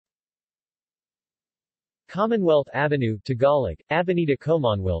Commonwealth Avenue, Tagalog, Avenida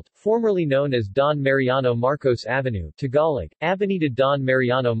Commonwealth, formerly known as Don Mariano Marcos Avenue, Tagalog, Avenida Don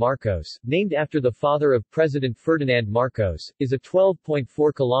Mariano Marcos, named after the father of President Ferdinand Marcos, is a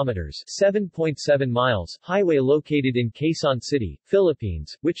 12.4 kilometers (7.7 miles) highway located in Quezon City,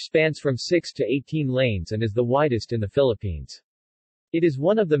 Philippines, which spans from 6 to 18 lanes and is the widest in the Philippines. It is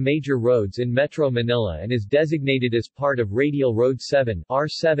one of the major roads in Metro Manila and is designated as part of Radial Road 7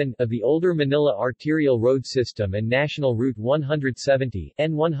 (R7) of the older Manila Arterial Road System and National Route 170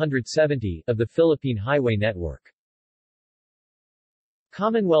 (N170) of the Philippine Highway Network.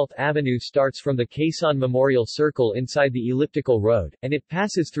 Commonwealth Avenue starts from the Quezon Memorial Circle inside the elliptical road, and it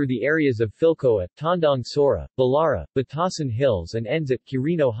passes through the areas of Philcoa, Tandang Sora, Balara, Batasan Hills and ends at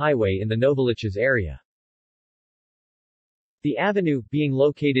Quirino Highway in the Novaliches area. The avenue, being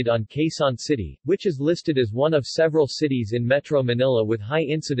located on Quezon City, which is listed as one of several cities in Metro Manila with high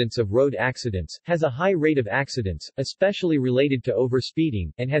incidence of road accidents, has a high rate of accidents, especially related to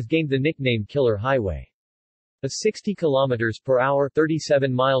overspeeding, and has gained the nickname Killer Highway. A 60 km/h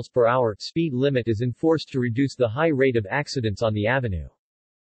 (37 miles per hour) speed limit is enforced to reduce the high rate of accidents on the avenue.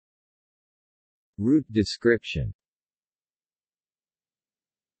 Route description.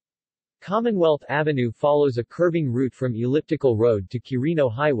 Commonwealth Avenue follows a curving route from Elliptical Road to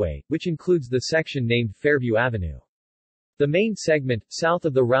Quirino Highway, which includes the section named Fairview Avenue. The main segment, south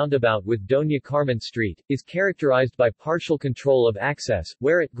of the roundabout with Doña Carmen Street, is characterized by partial control of access,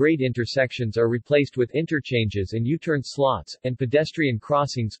 where at-grade intersections are replaced with interchanges and U-turn slots, and pedestrian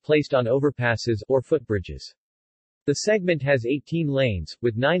crossings placed on overpasses or footbridges. The segment has 18 lanes,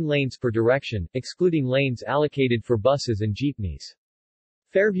 with 9 lanes per direction, excluding lanes allocated for buses and jeepneys.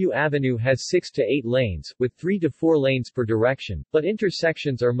 Fairview Avenue has 6 to 8 lanes, with 3 to 4 lanes per direction, but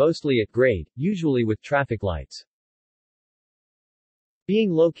intersections are mostly at grade, usually with traffic lights.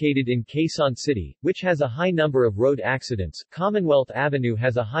 Being located in Quezon City, which has a high number of road accidents, Commonwealth Avenue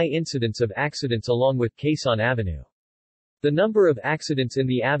has a high incidence of accidents along with Quezon Avenue. The number of accidents in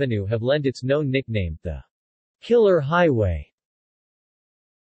the avenue have lent its known nickname, the Killer Highway.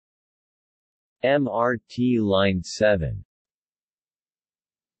 MRT Line 7.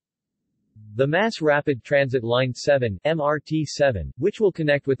 The Mass Rapid Transit Line 7 (MRT-7), which will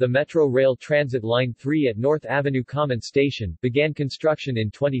connect with the Metro Rail Transit Line 3 at North Avenue Common Station, began construction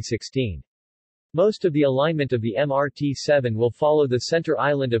in 2016. Most of the alignment of the MRT-7 will follow the center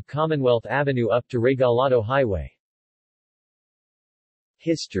island of Commonwealth Avenue up to Regalado Highway.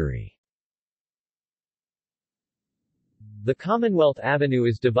 History. The Commonwealth Avenue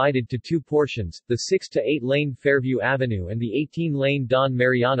is divided to 2 portions, the 6 to 8 lane Fairview Avenue and the 18 lane Don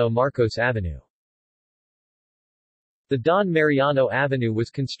Mariano Marcos Avenue. The Don Mariano Avenue was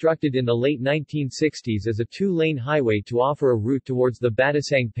constructed in the late 1960s as a 2-lane highway to offer a route towards the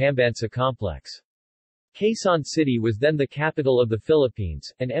Batasang-Pambansa complex. Quezon City was then the capital of the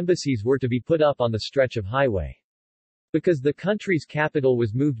Philippines, and embassies were to be put up on the stretch of highway. Because the country's capital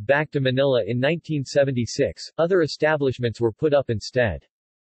was moved back to Manila in 1976, other establishments were put up instead.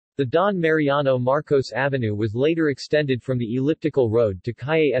 The Don Mariano Marcos Avenue was later extended from the elliptical road to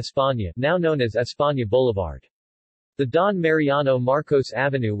Calle España, now known as España Boulevard. The Don Mariano Marcos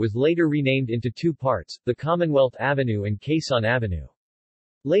Avenue was later renamed into 2 parts, the Commonwealth Avenue and Quezon Avenue.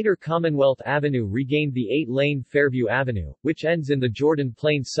 Later Commonwealth Avenue regained the 8-lane Fairview Avenue, which ends in the Jordan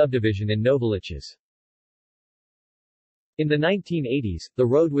Plains subdivision in Novaliches. In the 1980s, the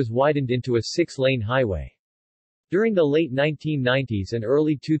road was widened into a 6-lane highway. During the late 1990s and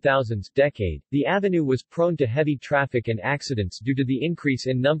early 2000s decade, the avenue was prone to heavy traffic and accidents due to the increase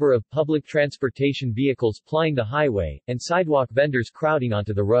in number of public transportation vehicles plying the highway, and sidewalk vendors crowding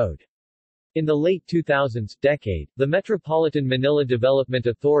onto the road. In the late 2000s decade, the Metropolitan Manila Development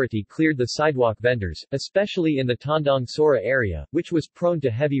Authority cleared the sidewalk vendors, especially in the Tandang Sora area, which was prone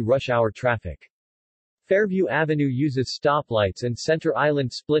to heavy rush-hour traffic. Fairview Avenue uses stoplights and center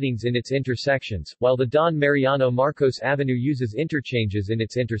island splittings in its intersections, while the Don Mariano Marcos Avenue uses interchanges in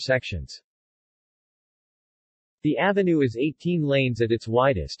its intersections. The avenue is 18 lanes at its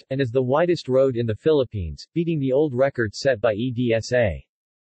widest, and is the widest road in the Philippines, beating the old record set by EDSA.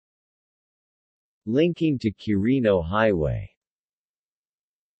 Linking to Quirino Highway.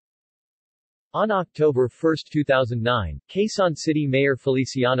 On October 1, 2009, Quezon City Mayor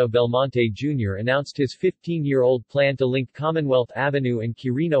Feliciano Belmonte Jr. announced his 15-year-old plan to link Commonwealth Avenue and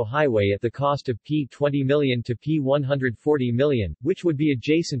Quirino Highway at the cost of P20 million to P140 million, which would be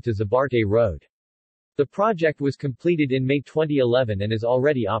adjacent to Zabarte Road. The project was completed in May 2011 and is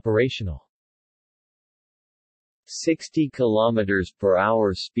already operational. 60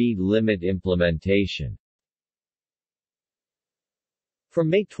 km/h speed limit implementation. From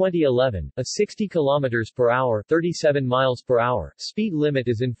May 2011, a 60 km per hour 37 miles per hour speed limit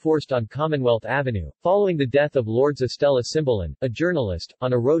is enforced on Commonwealth Avenue, following the death of Lourdes Estela Cimbalan, a journalist,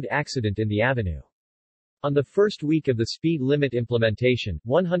 on a road accident in the avenue. On the first week of the speed limit implementation,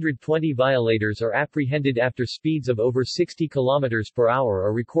 120 violators are apprehended after speeds of over 60 km per hour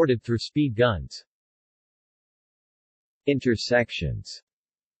are recorded through speed guns. Intersections.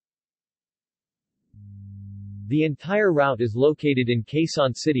 The entire route is located in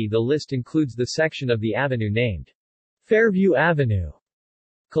Quezon City. The list includes the section of the avenue named Fairview Avenue.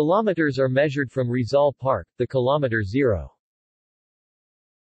 Kilometers are measured from Rizal Park, the kilometer zero.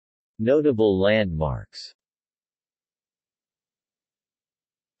 Notable landmarks.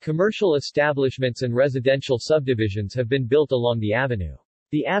 Commercial establishments and residential subdivisions have been built along the avenue.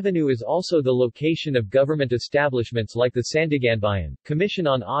 The avenue is also the location of government establishments like the Sandiganbayan, Commission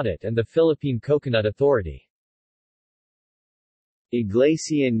on Audit and the Philippine Coconut Authority.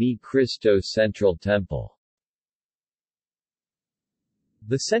 Iglesia ni Cristo Central Temple.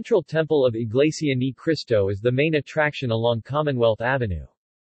 The Central Temple of Iglesia ni Cristo is the main attraction along Commonwealth Avenue.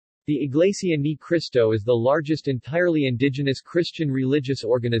 The Iglesia ni Cristo is the largest entirely indigenous Christian religious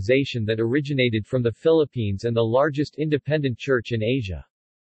organization that originated from the Philippines and the largest independent church in Asia.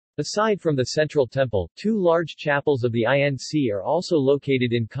 Aside from the Central Temple, two large chapels of the INC are also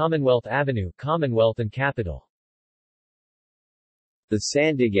located in Commonwealth Avenue, Commonwealth and Capital. The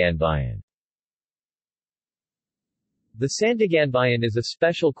Sandiganbayan. The Sandiganbayan is a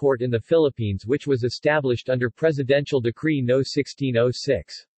special court in the Philippines which was established under Presidential Decree No.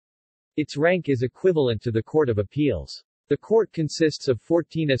 1606. Its rank is equivalent to the Court of Appeals. The court consists of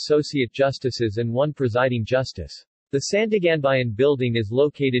 14 associate justices and one presiding justice. The Sandiganbayan building is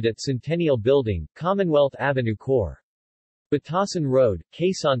located at Centennial Building, Commonwealth Avenue Cor. Batasan Road,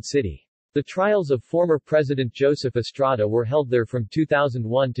 Quezon City. The trials of former President Joseph Estrada were held there from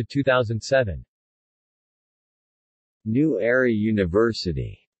 2001 to 2007. New Era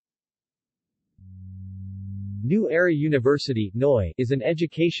University. New Era University (NOY) is an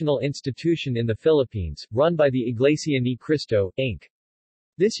educational institution in the Philippines, run by the Iglesia ni Cristo, Inc.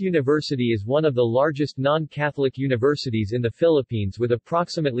 This university is one of the largest non-Catholic universities in the Philippines with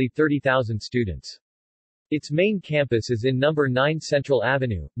approximately 30,000 students. Its main campus is in No. 9 Central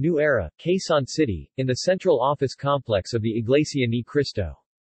Avenue, New Era, Quezon City, in the central office complex of the Iglesia ni Cristo.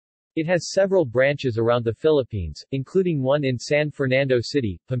 It has several branches around the Philippines, including one in San Fernando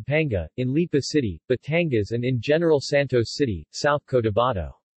City, Pampanga, in Lipa City, Batangas and in General Santos City, South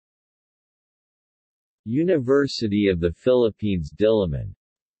Cotabato. University of the Philippines Diliman.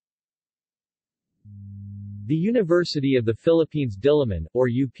 The University of the Philippines Diliman, or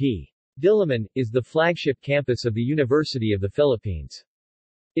UP. Diliman, is the flagship campus of the University of the Philippines.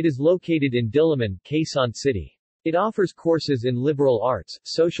 It is located in Diliman, Quezon City. It offers courses in liberal arts,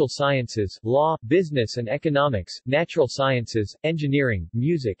 social sciences, law, business and economics, natural sciences, engineering,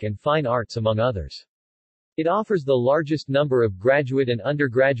 music and fine arts among others. It offers the largest number of graduate and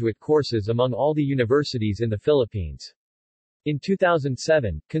undergraduate courses among all the universities in the Philippines. In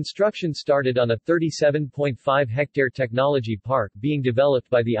 2007, construction started on a 37.5-hectare technology park being developed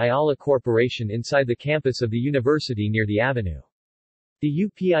by the Ayala Corporation inside the campus of the university near the avenue. The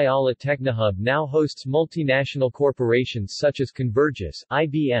UP Ayala Technohub now hosts multinational corporations such as Convergys,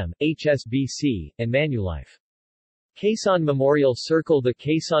 IBM, HSBC, and Manulife. Quezon Memorial Circle. The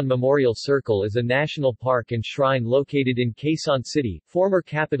Quezon Memorial Circle is a national park and shrine located in Quezon City, former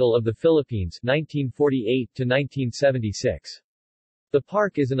capital of the Philippines 1948 to 1976. The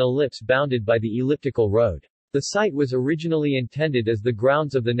park is an ellipse bounded by the elliptical road. The site was originally intended as the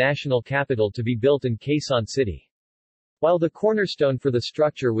grounds of the national capital to be built in Quezon City. While the cornerstone for the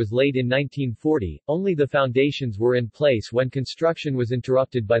structure was laid in 1940, only the foundations were in place when construction was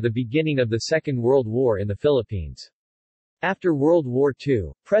interrupted by the beginning of the Second World War in the Philippines. After World War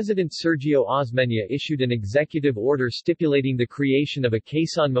II, President Sergio Osmeña issued an executive order stipulating the creation of a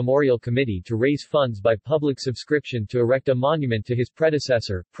Quezon Memorial Committee to raise funds by public subscription to erect a monument to his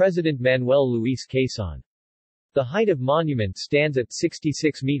predecessor, President Manuel Luis Quezon. The height of monument stands at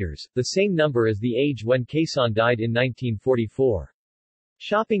 66 meters, the same number as the age when Quezon died in 1944.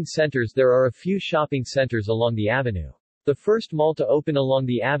 Shopping centers. There are a few shopping centers along the avenue. The first mall to open along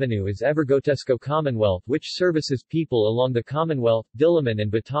the avenue is Evergotesco Commonwealth, which services people along the Commonwealth, Diliman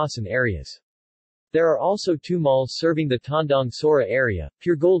and Batasan areas. There are also two malls serving the Tandang Sora area,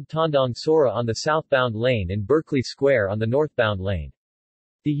 Pure Gold Tandang Sora on the southbound lane and Berkeley Square on the northbound lane.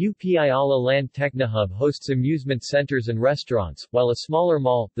 The UP Ayala Land Technohub hosts amusement centers and restaurants, while a smaller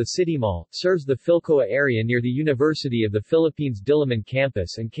mall, the City Mall, serves the Philcoa area near the University of the Philippines Diliman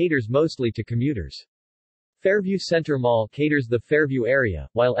campus and caters mostly to commuters. Fairview Center Mall caters the Fairview area,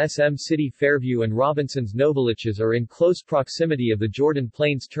 while SM City Fairview and Robinson's Novaliches are in close proximity of the Jordan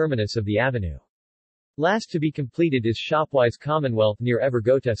Plains terminus of the avenue. Last to be completed is Shopwise Commonwealth near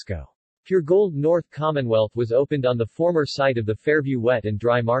Evergotesco. Pure Gold North Commonwealth was opened on the former site of the Fairview Wet and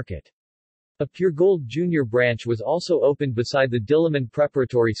Dry Market. A Pure Gold Junior branch was also opened beside the Diliman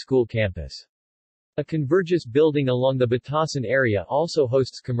Preparatory School campus. A Convergys building along the Batasan area also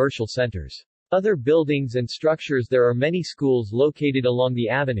hosts commercial centers. Other buildings and structures. There are many schools located along the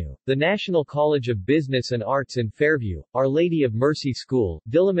avenue, the National College of Business and Arts in Fairview, Our Lady of Mercy School,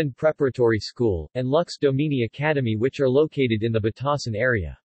 Diliman Preparatory School, and Lux Domini Academy which are located in the Batasan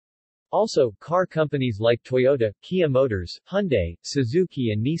area. Also, car companies like Toyota, Kia Motors, Hyundai,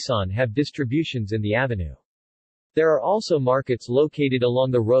 Suzuki and Nissan have distributions in the avenue. There are also markets located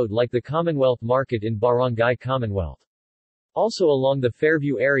along the road like the Commonwealth Market in Barangay Commonwealth. Also along the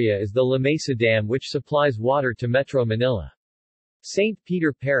Fairview area is the La Mesa Dam which supplies water to Metro Manila. St.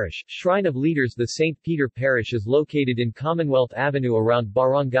 Peter Parish, Shrine of Leaders. The St. Peter Parish is located in Commonwealth Avenue around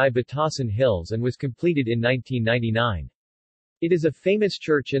Barangay Batasan Hills and was completed in 1999. It is a famous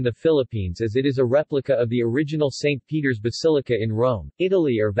church in the Philippines as it is a replica of the original St. Peter's Basilica in Rome,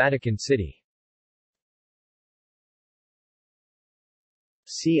 Italy or Vatican City.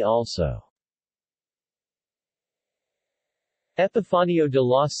 See also: Epifanio de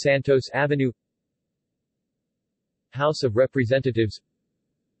los Santos Avenue, House of Representatives,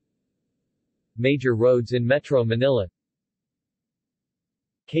 Major roads in Metro Manila,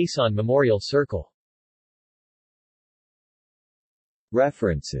 Quezon Memorial Circle.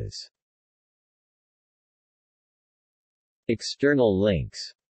 References. External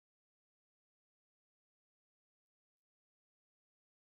links.